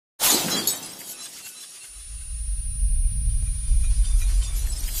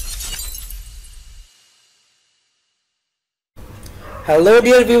Hello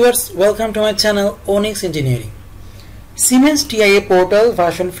dear viewers, welcome to my channel Onyx Engineering. Siemens TIA portal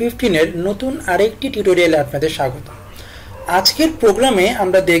version 15 এর নতুন আরেকটি টিউটোরিয়ালে আপনাদের স্বাগত। আজকের প্রোগ্রামে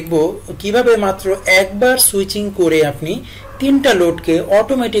আমরা দেখব কিভাবে মাত্র একবার সুইচিং করে আপনি তিনটা লোডকে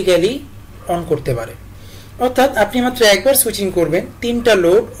অটোমেটিক্যালি অন করতে পারেন। অর্থাৎ আপনি মাত্র একবার সুইচিং করবেন, তিনটা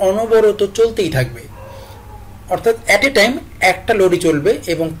লোড অনবরত চলতেই থাকবে। অর্থাৎ এট এ টাইম একটা লোডই চলবে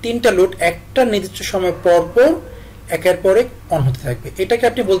এবং তিনটা লোড একটা নির্দিষ্ট সময় পর পর একের পর এক অন হতে থাকবে। এটাকে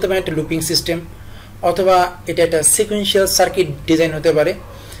আপনি বলতে পারেন একটা লুপিং সিস্টেম, অথবা এটা একটা সিকোয়েন্সিয়াল সার্কিট ডিজাইন হতে পারে।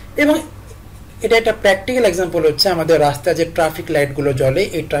 এবং এটা একটা প্র্যাকটিক্যাল এক্সাম্পল হচ্ছে আমাদের রাস্তায় যে ট্রাফিক লাইটগুলো জ্বলে,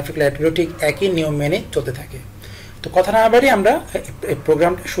 এই ট্রাফিক লাইটগুলো ঠিক একই নিয়ম মেনে চলতে থাকে। তো কথা না বাড়িয়ে আমরা এই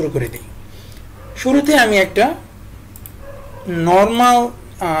প্রোগ্রামটা শুরু করে দিই। শুরুতে আমি একটা নর্মাল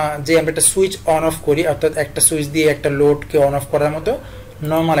যে আমরা একটা সুইচ অন অফ করি, অর্থাৎ একটা সুইচ দিয়ে একটা লোডকে অন অফ করার মতো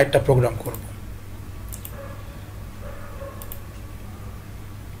নর্মাল একটা প্রোগ্রাম করব।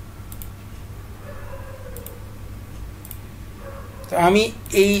 তো আমি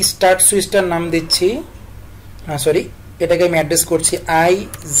এই স্টার্ট সুইচটার নাম দিচ্ছি, এটাকে আমি অ্যাড্রেস করছি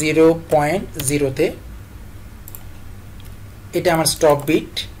I0.0-তে। এটা আমার স্টপ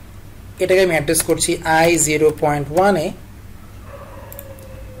বিট। এটাকে আমি অ্যাড্রেস করছি I0.1-এ।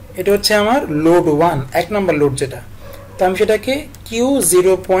 এটা হচ্ছে আমার লোড 1, এক নম্বর লোড যেটা। তো আমি সেটাকে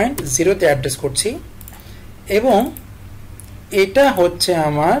Q0.0-তে অ্যাড্রেস করছি। এবং এটা হচ্ছে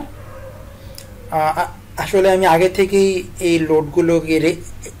আমার আসলে আমি আগে থেকেই এই লোডগুলোকে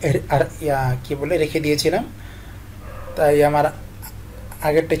রেখে দিয়েছিলাম, তাই আমার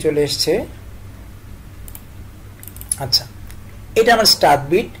আগেরটা চলে এসছে। আচ্ছা, এটা আমার স্টার্ট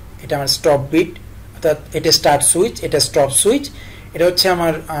বিট, এটা আমার স্টপ বিট, অর্থাৎ এটা স্টার্ট সুইচ, এটা স্টপ সুইচ। এটা হচ্ছে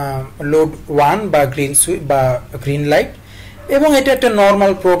আমার লোড 1 বা গ্রিন সুইচ বা গ্রিন লাইট। এবং এটা একটা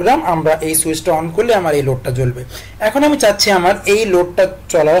নর্মাল প্রোগ্রাম, আমরা এই সুইচটা অন করলে আমার এই লোডটা জ্বলবে। এখন আমি চাচ্ছি আমার এই লোডটা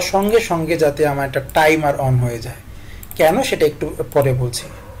চলার সঙ্গে সঙ্গে যাতে আমার একটা টাইমার অন হয়ে যায়। কেন সেটা একটু পরে বলছি।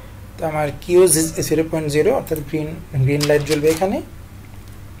 তো আমার Q0.0 অর্থাৎ গ্রিন লাইট জ্বলবে এখানে।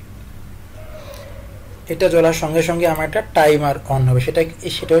 এটা জ্বলার সঙ্গে সঙ্গে আমার একটা টাইমার অন হবে,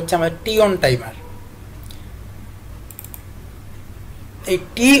 সেটা হচ্ছে আমার টি অন টাইমার। এই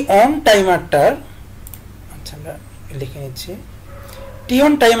টি অন টাইমারটার, আচ্ছা আমরা লিখে নিচ্ছি, টি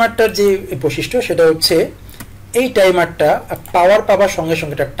অন টাইমারটার যে বৈশিষ্ট্য সেটা হচ্ছে এই টাইমারটা পাওয়ার পাওয়ার সঙ্গে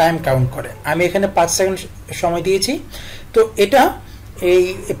সঙ্গে একটা টাইম কাউন্ট করে। আমি এখানে 5 সেকেন্ড সময় দিয়েছি, তো এটা এই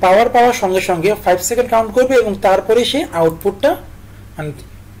পাওয়ার পাওয়ার সঙ্গে সঙ্গে 5 সেকেন্ড কাউন্ট করবে এবং তারপরে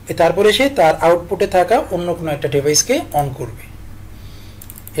সে তার আউটপুটে থাকা অন্য কোনো একটা ডিভাইসকে অন করবে।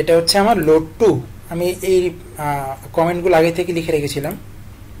 এটা হচ্ছে আমার লোড 2। আমি এই কমেন্টগুলো আগে থেকে লিখে রেখেছিলাম।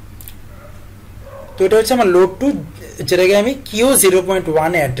 তো এটা হচ্ছে আমার লোড 2, যেটাকে আমি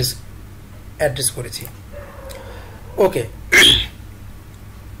Q0.1-এ অ্যাড্রেস করেছি। ওকে,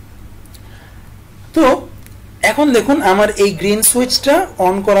 তো এখন দেখুন আমার এই গ্রিন সুইচটা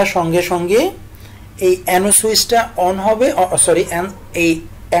অন করার সঙ্গে সঙ্গে এই অ্যানো সুইচটা অন হবে, এই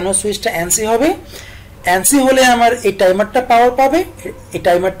অ্যানো সুইচটা এনসি হবে। এনসি হলে আমার এই টাইমারটা পাওয়ার পাবে, এই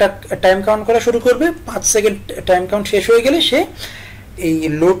টাইমারটা টাইম কাউন্ট করা শুরু করবে। 5 সেকেন্ড টাইম কাউন্ট শেষ হয়ে গেলে সে এই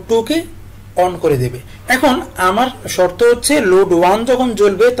লোড 2-কে অন করে দেবে। এখন আমার শর্ত হচ্ছে লোড 1 যখন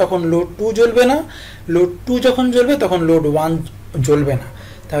জ্বলবে তখন লোড 2 জ্বলবে না, লোড 2 যখন জ্বলবে তখন লোড 1 জ্বলবে না।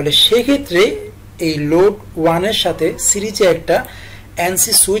 তাহলে সেক্ষেত্রে এই লোড 1-এর সাথে সিরিজে একটা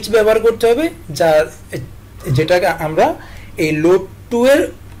এনসি সুইচ ব্যবহার করতে হবে, যেটাকে আমরা এই লোড 2-এর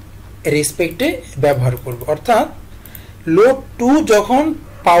রেসপেক্টে ব্যবহার করব। অর্থাৎ লোড 2 যখন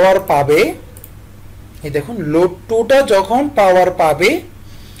পাওয়ার পাবে, এই দেখুন লোড 2টা যখন পাওয়ার পাবে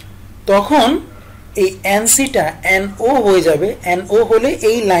তখন এই এনসিটা এনও হয়ে যাবে। এনও হলে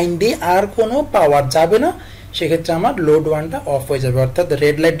এই লাইন দিয়ে আর কোনো পাওয়ার যাবে না, সেক্ষেত্রে আমার লোড 1টা অফ হয়ে যাবে। অর্থাৎ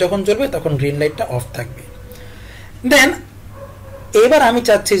রেড লাইট যখন জ্বলবে তখন গ্রিন লাইটটা অফ থাকবে। দেন এবার আমি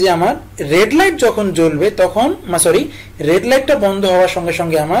চাচ্ছি যে আমার রেড লাইট যখন জ্বলবে তখন রেড লাইটটা বন্ধ হওয়ার সঙ্গে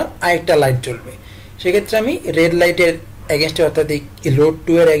সঙ্গে আমার আরেকটা লাইট জ্বলবে। সেক্ষেত্রে আমি রেড লাইটের এগেনস্টে, অর্থাৎ এই লোড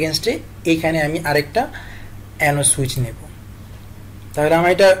 2-এর এগেনস্টে এইখানে আমি আরেকটা অ্যানো সুইচ নেব। তাহলে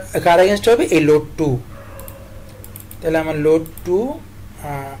আমার এটা কার এগেনস্ট হবে? এই লোড 2। তাহলে আমার লোড 2,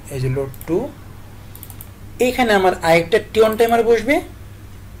 এই যে লোড 2, এইখানে আমার আরেকটা টি অন টাইমার বসবে।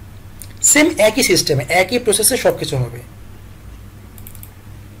 সেম একই সিস্টেমে, একই প্রসেসে সবকিছু হবে।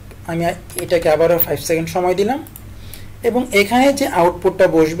 আমি এটাকে আবারও 5 সেকেন্ড সময় দিলাম এবং এখানে যে আউটপুটটা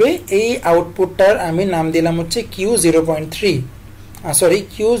বসবে এই আউটপুটটার আমি নাম দিলাম হচ্ছে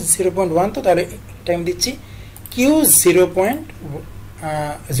Q0.1। তো তাহলে এটা আমি দিচ্ছি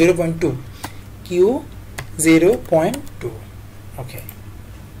Q0.2। ওকে,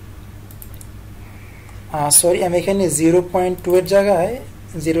 সরি, আমি এখানে 0.2 এর জায়গায়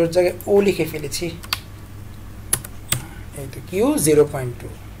 0 এর জায়গায় ও লিখে ফেলেছি। এই তো কিউ 0.2।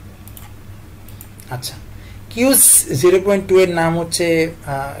 আচ্ছা, কিউ 0.2 এর নাম হচ্ছে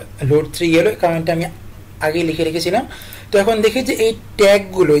লোড 3 এলো, কারণটা আমি আগে লিখে রেখেছিলাম। তো এখন দেখি যে এই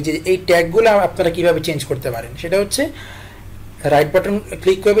ট্যাগগুলো, এই ট্যাগগুলো আপনারা কিভাবে চেঞ্জ করতে পারেন। সেটা হচ্ছে রাইট বাটন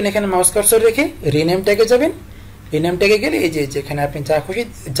ক্লিক করবেন, এখানে মাউস কার্সর রেখে রিনেম ট্যাগে যাবেন। রিনেম ট্যাগে গেলে এই যে যেখানে আপনি যা খুশি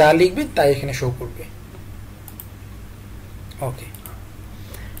যা লিখবেন তাই এখানে শো করবে। ওকে,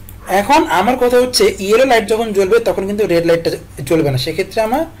 এখন আমার কথা হচ্ছে ইয়েলো লাইট যখন জ্বলবে তখন কিন্তু রেড লাইটটা জ্বলবে না। সেক্ষেত্রে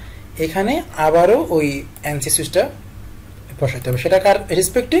আমার এখানে আবারও ওই এনসি সুইচটা বসাতে হবে। সেটা কার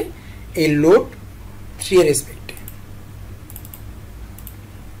রেসপেক্টে? এই লোড 3 এর রেসপেক্টে।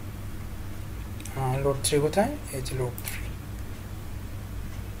 লোড 3 কোথায়? এই যে লোড 3।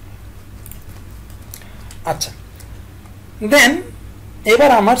 আচ্ছা, দেন এবার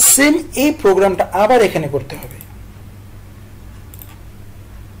আমার সেম এই প্রোগ্রামটা আবার এখানে করতে হবে।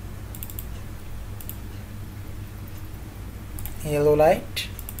 ইয়েলো লাইট,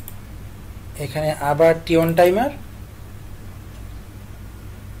 এখানে আবার টি অন টাইমার,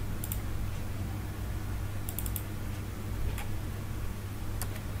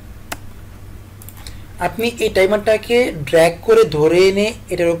 আপনি এই টাইমারটাকে ড্র্যাগ করে ধরে এনে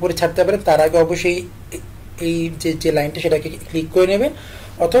এটার উপরে ছাড়তে পারেন। তার আগে অবশ্যই এই যে লাইনটা সেটাকে ক্লিক করে নেবেন,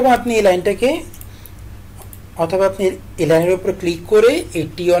 অথবা আপনি এই লাইনটাকে এই লাইনের উপরে ক্লিক করে এই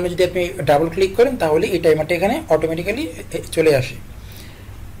টি অনে যদি আপনি ডাবল ক্লিক করেন তাহলে এই টাইমারটা এখানে অটোমেটিক্যালি চলে আসে।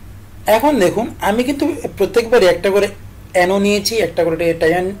 এখন দেখুন, আমি কিন্তু প্রত্যেকবারে একটা করে অ্যানো নিয়েছি, একটা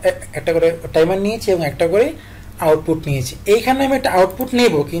করে টাইমার নিয়েছি এবং একটা করে আউটপুট নিয়েছি। এইখানে আমি একটা আউটপুট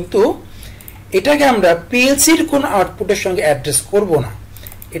নেব, কিন্তু এটাকে আমরা পিএলসির কোন আউটপুটের সঙ্গে অ্যাড্রেস করব না।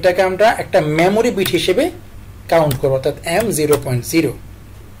 এটাকে আমরা একটা মেমোরি বিট হিসেবে কাউন্ট করব, অর্থাৎ M0.0।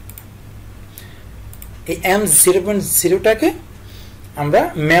 এই M0.0টাকে আমরা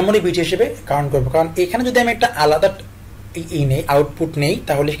মেমোরি বিট হিসেবে কাউন্ট করব, কারণ এখানে যদি আমি একটা আলাদা নেই আউটপুট নেই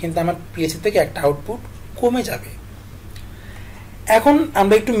তাহলে কিন্তু আমার পিএলসি থেকে একটা আউটপুট কমে যাবে। এখন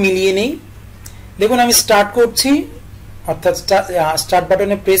আমরা একটু মিলিয়ে নেই। দেখুন, আমি স্টার্ট করছি, অর্থাৎ স্টার্ট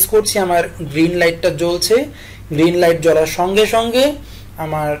বাটনে প্রেস করছি, আমার গ্রিন লাইটটা জ্বলছে। গ্রিন লাইট জ্বলার সঙ্গে সঙ্গে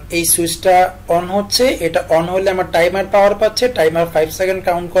আমার এই সুইচটা অন হচ্ছে। এটা অন হলে আমার টাইমার পাওয়ার পাচ্ছে। টাইমার 5 সেকেন্ড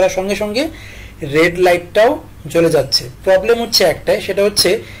কাউন্ট করার সঙ্গে সঙ্গে রেড লাইটটাও জ্বলে যাচ্ছে। প্রবলেম হচ্ছে একটাই, সেটা হচ্ছে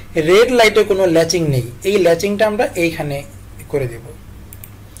রেড লাইটে কোনো ল্যাচিং নেই। এই ল্যাচিংটা আমরা এইখানে করে দেব।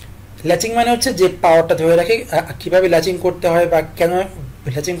 ল্যাচিং মানে হচ্ছে যে পাওয়ারটা ধরে রাখে। কিভাবে ল্যাচিং করতে হয় বা কেন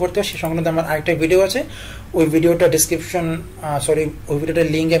ল্যাচিং করতে হয় সে সংক্রান্ত আমার আরেকটা ভিডিও আছে। ওই ভিডিওটা ওই ভিডিওটার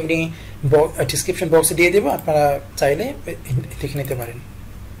লিঙ্ক আমি ডিসক্রিপশন বক্সে দিয়ে দেবো, আপনারা চাইলে দেখে নিতে পারেন।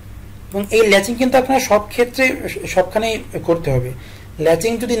 এবং এই ল্যাচিং কিন্তু আপনারা সব ক্ষেত্রে সবখানেই করতে হবে।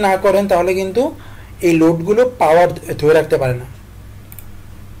 ল্যাচিং যদি না করেন তাহলে কিন্তু এই লোডগুলো পাওয়ার ধরে রাখতে পারে না।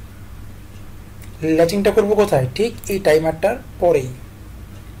 ল্যাচিংটা করবো কোথায়? ঠিক এই টাইমারটার পরেই।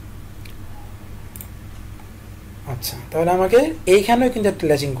 আচ্ছা, তাহলে আমাকে এইখানেও কিন্তু একটা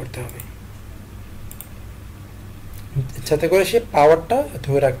ল্যাচিং করতে হবে যাতে করে সে পাওয়ারটা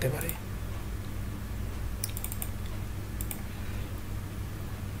ধরে রাখতে পারে।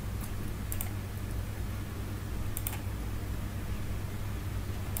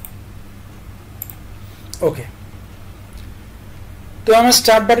 ওকে, তো আমার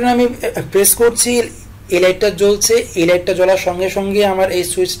স্টার্ট বাটনে আমি প্রেস করছি, এই লাইটটা জ্বলছে। এই লাইটটা জ্বলার সঙ্গে সঙ্গে আমার এই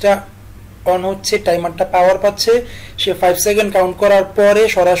সুইচটা অন হচ্ছে, টাইমারটা পাওয়ার পাচ্ছে। সে 5 সেকেন্ড কাউন্ট করার পরে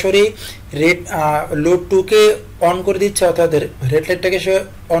সরাসরি লোড 2কে অন করে দিচ্ছে, অর্থাৎ রেড লাইটটাকে সে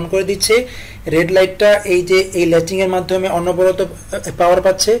অন করে দিচ্ছে। রেড লাইটটা এই ল্যাচিং এর মাধ্যমে অনবরত পাওয়ার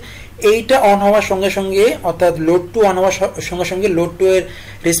পাচ্ছে। এইটা অন হওয়ার সঙ্গে সঙ্গে, অর্থাৎ লোড 2 অন হওয়ার সঙ্গে সঙ্গে লোড 2 এর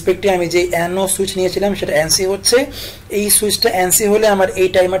রেসপেক্টে আমি যে অ্যানো সুইচ নিয়েছিলাম সেটা এনসি হচ্ছে। এই সুইচটা এনসি হলে আমার এই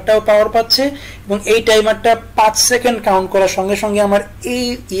টাইমারটাও পাওয়ার পাচ্ছে এবং এই টাইমারটা 5 সেকেন্ড কাউন্ট করার সঙ্গে সঙ্গে আমার এই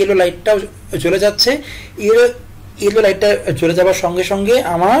ইয়েলো লাইটটাও জ্বলে যাচ্ছে। ইয়েলো লাইটটা জ্বলে যাওয়ার সঙ্গে সঙ্গে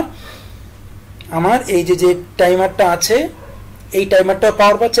আমার এই যে টাইমারটা আছে এই টাইমারটাও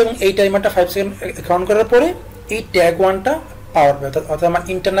পাওয়ার পাচ্ছে এবং এই টাইমারটা 5 সেকেন্ড কাউন্ট করার পরে এই ট্যাগ 1টা পাওয়ার পাবে, অর্থাৎ আমার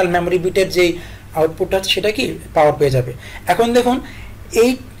ইন্টারনাল মেমোরি বিটের যে আউটপুটটা আছে সেটা কি পাওয়ার পেয়ে যাবে। এখন দেখুন, এই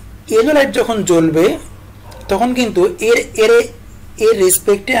ইয়েলো লাইট যখন জ্বলবে তখন কিন্তু এর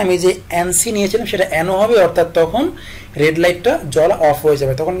রেসপেক্টে আমি যে এনসি নিয়েছিলাম সেটা এনও হবে, অর্থাৎ তখন রেড লাইটটা জ্বলা অফ হয়ে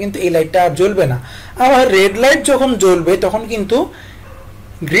যাবে, তখন কিন্তু এই লাইটটা আর জ্বলবে না। আবার রেড লাইট যখন জ্বলবে তখন কিন্তু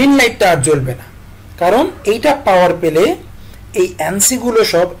গ্রিন লাইটটা আর জ্বলবে না, কারণ এইটা পাওয়ার পেলে এই এনসি গুলো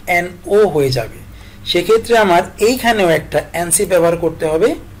সব এনও হয়ে যাবে। সেক্ষেত্রে আমার এইখানেও একটা এনসি ব্যবহার করতে হবে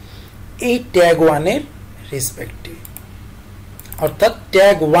এই ট্যাগ 1 এর রেসপেক্টে, অর্থাৎ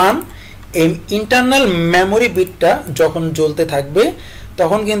ট্যাগ 1 এই ইন্টারনাল মেমোরি বিটটা যখন জ্বলতে থাকবে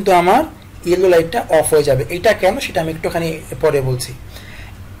তখন কিন্তু আমার ইয়েলো লাইটটা অফ হয়ে যাবে। এটা কেন সেটা আমি একটুখানি পরে বলছি।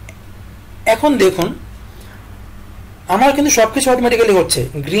 এখন দেখুন আমার কিন্তু সবকিছু অটোমেটিক্যালি হচ্ছে।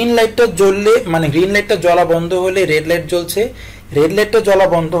 গ্রিন লাইটটা জ্বললে মানে গ্রিন লাইটটা জ্বলা বন্ধ হলে রেড লাইট জ্বলছে, রেড লাইটটা জ্বলা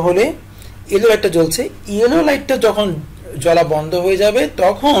বন্ধ হলে ইয়েলো লাইটটা জ্বলছে। ইয়েলো লাইটটা যখন জ্বলা বন্ধ হয়ে যাবে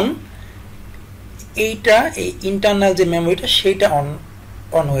তখন এইটা এই ইন্টারনাল যে মেমোরিটা সেইটা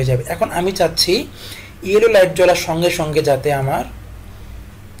অন হয়ে যাবে। এখন আমি চাচ্ছি ইয়েলো লাইট জ্বলার সঙ্গে সঙ্গে যাতে আমার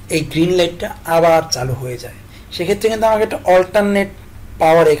এই গ্রিন লাইটটা আবার চালু হয়ে যায়। সেক্ষেত্রে কিন্তু আমাকে একটা অল্টারনেট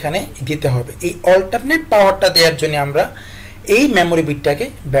পাওয়ার এখানে দিতে হবে। এই অল্টারনেট পাওয়ারটা দেওয়ার জন্য আমরা এই মেমোরি বিটটাকে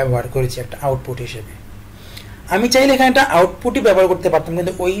ব্যবহার করেছি একটা আউটপুট হিসেবে। আমি চাইলে এখানে একটা আউটপুটই ব্যবহার করতে পারতাম,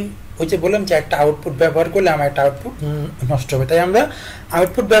 কিন্তু ওই যে বললাম যে একটা আউটপুট ব্যবহার করলে আমার একটা আউটপুট নষ্ট হবে, তাই আমরা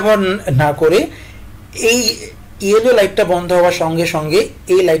আউটপুট ব্যবহার না করে এই ইয়েলো লাইটটা বন্ধ হওয়ার সঙ্গে সঙ্গে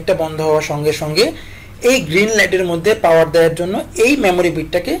এই লাইটটা বন্ধ হওয়ার সঙ্গে সঙ্গে এই গ্রিন লাইটের মধ্যে পাওয়ার দেওয়ার জন্য এই মেমোরি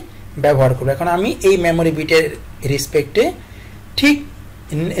বিটটাকে ব্যবহার করব। এখন আমি এই মেমোরি বিটের রেসপেক্টে ঠিক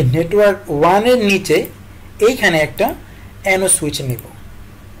নেটওয়ার্ক 1 এর নিচে এইখানে একটা অ্যানো সুইচ নেব।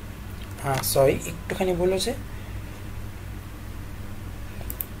 সরি একটুখানি বলেছে,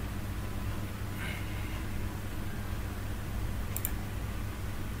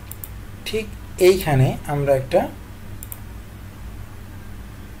 ঠিক এইখানে আমরা একটা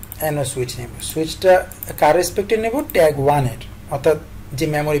অ্যানো সুইচ নেব। সুইচটা কার রেসপেক্টে নেব? ট্যাগ 1 এর, অর্থাৎ যে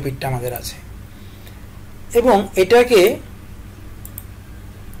মেমোরি বিটটা আমাদের আছে, এবং এটাকে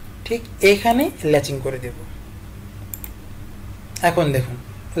ঠিক এখানে ল্যাচিং করে দেব। এখন দেখুন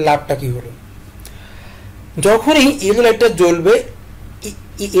লাভটা কি হলো। যখনই ইয়েলো লাইটটা জ্বলবে,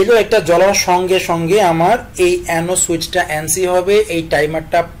 ইয়েলো লাইটটা জ্বলার সঙ্গে সঙ্গে আমার এই অ্যানো সুইচটা এনসি হবে, এই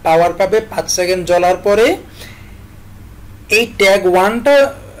টাইমারটা পাওয়ার পাবে। 5 সেকেন্ড জ্বলার পরে এই ট্যাগ 1টা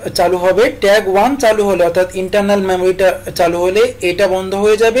চালু হবে। ট্যাগ 1 চালু হলে অর্থাৎ ইন্টারনাল মেমোরিটা চালু হলে এটা বন্ধ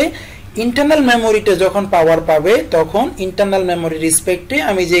হয়ে যাবে। ইন্টারনাল মেমোরিটা যখন পাওয়ার পাবে তখন ইন্টারনাল মেমোরি রেসপেক্টে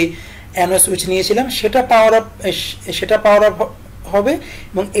আমি যেই অ্যানো সুইচ নিয়েছিলাম সেটা পাওয়ার আপ হবে,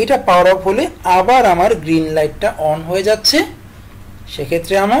 এবং এইটা পাওয়ার আপ হলে আবার আমার গ্রিন লাইটটা অন হয়ে যাচ্ছে।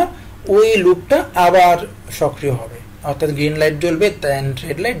 সেক্ষেত্রে আমার ওই লুপটা আবার সক্রিয় হবে, অর্থাৎ গ্রিন লাইট জ্বলবে, দেন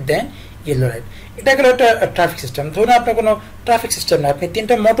রেড লাইট, দেন ইয়েলো লাইট। এটা গেল একটা ট্রাফিক সিস্টেম। ধরুন আপনার কোনো ট্রাফিক সিস্টেম না, আপনি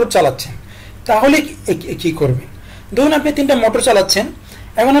 3টা মোটর চালাচ্ছেন, তাহলে কি করবেন? ধরুন আপনি 3টা মোটর চালাচ্ছেন,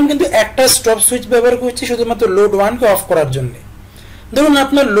 এখন আমি কিন্তু একটা স্টপ সুইচ ব্যবহার করছি শুধুমাত্র লোড 1কে অফ করার জন্য। ধরুন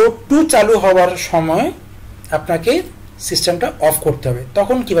আপনার লোড 2 চালু হওয়ার সময় আপনাকে সিস্টেমটা অফ করতে হবে,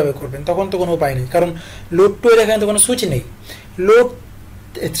 তখন কিভাবে করবেন? তখন তো কোনো উপায় নেই, কারণ লোড 2 এর এখানে তো কোনো সুইচ নেই, লোড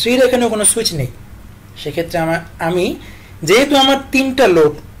 3 এর এখানেও কোনো সুইচ নেই। সেক্ষেত্রে আমি যেহেতু আমার 3টা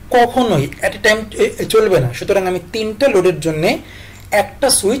লোড কখনোই অ্যাট এ টাইম চলবে না, সুতরাং আমি 3টা লোডের জন্য একটা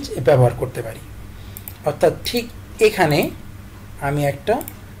সুইচ ব্যবহার করতে পারি। অর্থাৎ ঠিক এখানে আমি একটা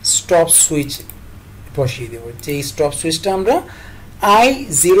স্টপ সুইচ বসিয়ে দেব, যে স্টপ সুইচটা আমরা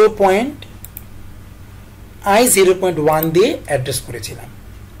I0.1 দিয়ে অ্যাড্রেস করেছিলাম।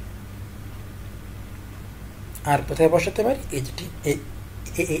 আর কোথায় বসাতে পারি?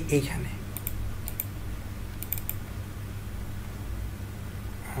 এইখানে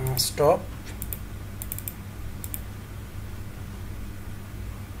স্টপ।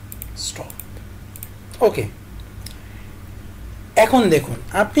 ওকে, এখন দেখুন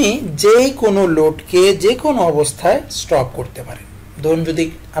আপনি যে কোনো লোডকে যে কোনো অবস্থায় স্টপ করতে পারেন। ধরুন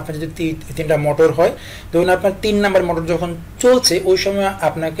আপনার যদি 3টা মোটর হয়, ধরুন আপনার 3 নাম্বার মোটর যখন চলছে ওই সময়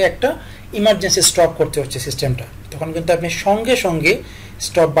আপনাকে একটা ইমার্জেন্সি স্টপ করতে হচ্ছে সিস্টেমটা, তখন কিন্তু আপনি সঙ্গে সঙ্গে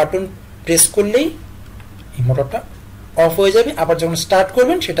স্টপ বাটন প্রেস করলেই এই মোটরটা অফ হয়ে যাবে। আবার যখন স্টার্ট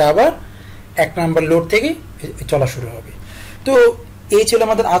করবেন সেটা আবার 1 নাম্বার লোড থেকে চলা শুরু হবে। তো এই ছিল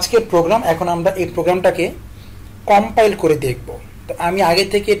আমাদের আজকের প্রোগ্রাম। এখন আমরা এই প্রোগ্রামটাকে কম্পাইল করে দেখব। তো আমি আগে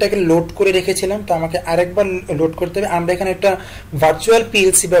থেকে এটাকে লোড করে রেখেছিলাম, তো আমাকে আরেকবার লোড করতে হবে। আমরা এখানে একটা ভার্চুয়াল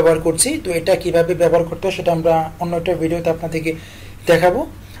পিএলসি ব্যবহার করছি, তো এটা কিভাবে ব্যবহার করতে হয় সেটা আমরা অন্য একটা ভিডিওতে আপনাদেরকে দেখাবো।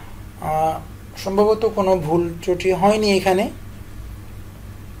 সম্ভবত কোনো ভুল ত্রুটি হয়নি এখানে।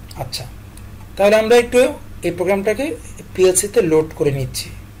 আচ্ছা, তাহলে আমরা একটু এই প্রোগ্রামটাকে পিএলসিতে লোড করে নিচ্ছি।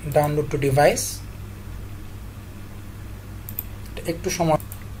 ডাউনলোড টু ডিভাইস, একটু সময়।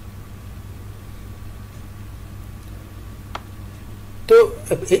 তো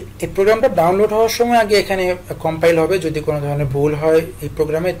এই প্রোগ্রামটা ডাউনলোড হওয়ার সময় আগে এখানে কম্পাইল হবে। যদি কোনো ধরনের ভুল হয় এই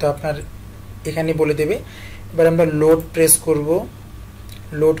প্রোগ্রামে তো আপনার এখানে বলে দেবে। এবার আমরা লোড প্রেস করব।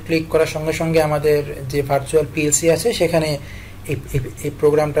 লোড ক্লিক করার সঙ্গে সঙ্গে আমাদের যে ভার্চুয়াল পিএলসি আছে সেখানে এই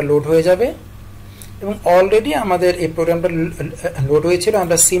প্রোগ্রামটা লোড হয়ে যাবে, এবং অলরেডি আমাদের এই প্রোগ্রামটা লোড হয়েছিল।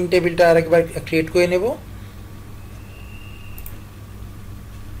 আমরা সিম টেবিলটা আরেকবার ক্রিয়েট করে নেব।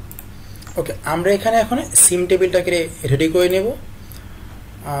 ওকে, আমরা এখানে এখন সিম টেবিলটাকে রেডি করে নেব।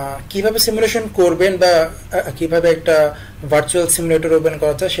 কিভাবে সিমুলেশন করবেন বা কিভাবে একটা ভার্চুয়াল সিমুলেটর ওপেন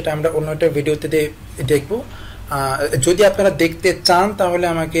করা যায় সেটা আমরা অন্য একটা ভিডিওতে দেখব। যদি আপনারা দেখতে চান তাহলে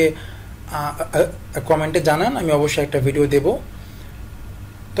আমাকে কমেন্টে জানান, আমি অবশ্যই একটা ভিডিও দেব।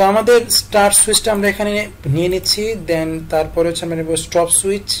 তো আমাদের স্টার্ট সুইচটা আমরা এখানে নিয়ে নিচ্ছি, দেন তারপরে হচ্ছে আমরা নেব স্টপ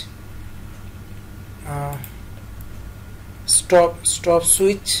সুইচ, স্টপ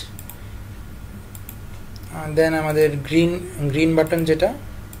সুইচ, দেন আমাদের গ্রিন বাটন যেটা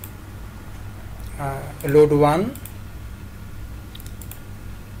লোড 1,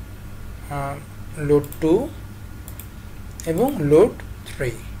 লোড 2 এবং লোড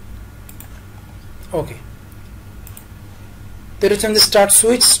 3। ওকে, তো এটা হচ্ছে আমাদের স্টার্ট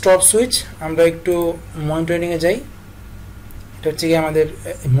সুইচ, স্টপ সুইচ। আমরা একটু মনিটরিংয়ে যাই। এটা হচ্ছে কি আমাদের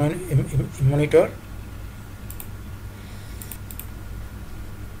মনিটর।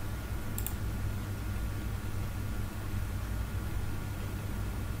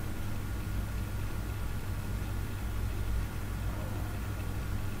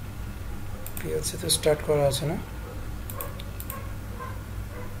 PLC তো স্টার্ট করা আছে না?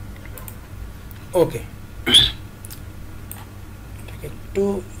 ওকে, এটাকে একটু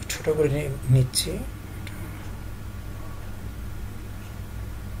ছোট করে নিচ্ছি।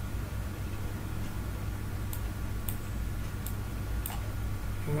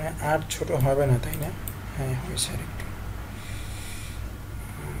 আর ছোট হবে না, তাই না? হ্যাঁ, হয়েছে আর একটু।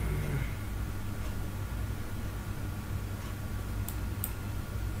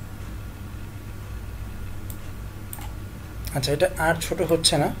 আচ্ছা, এটা আর ছোট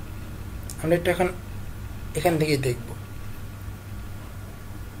হচ্ছে না, আমরা এটা এখন এখান থেকেই দেখব।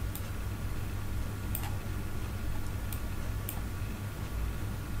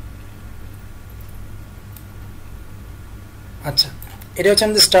 আচ্ছা, এটা হচ্ছে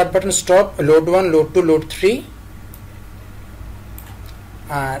আমাদের start button, stop, load 1, load 2, load 3।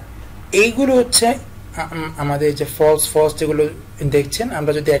 আর এইগুলো হচ্ছে আমাদের যে ফলস যেগুলো দেখছেন,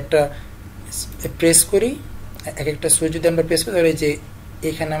 আমরা যদি একটা প্রেস করি, এক একটা সুইচ যদি আমরা প্রেস করি তাহলে যে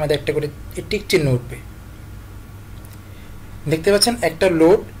এখানে আমাদের একটা করে টিক চিহ্ন উঠবে, দেখতে পাচ্ছেন একটা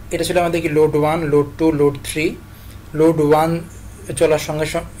লোড। এটা ছিল আমাদের কি লোড 1, লোড 2, লোড 3। লোড 1 চলার সঙ্গে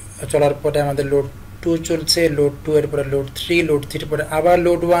চলার পরে আমাদের লোড 2 চলছে, লোড 2 এর পরে লোড 3, লোড 3 এর পরে আবার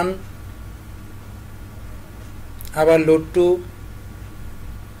লোড 1, আবার লোড 2,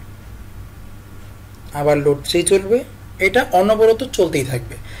 আবার লোড 3 চলবে। এটা অনবরত চলতেই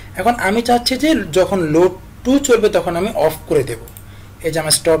থাকবে। এখন আমি চাচ্ছি যে যখন লোড 2 চলবে তখন আমি অফ করে দেব। এই যে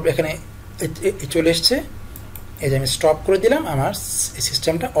আমার স্টপ এখানে চলে এসছে, এই যে আমি স্টপ করে দিলাম, আমার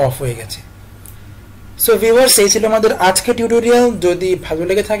সিস্টেমটা অফ হয়ে গেছে। সো ভিউয়ার্স, এই ছিল আমাদের আজকে টিউটোরিয়াল। যদি ভালো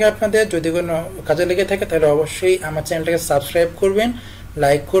লেগে থাকে আপনাদের, যদি কোনো কাজে লেগে থাকে তাহলে অবশ্যই আমার চ্যানেলটাকে সাবস্ক্রাইব করবেন,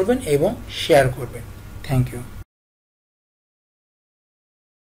 লাইক করবেন এবং শেয়ার করবেন। Thank you.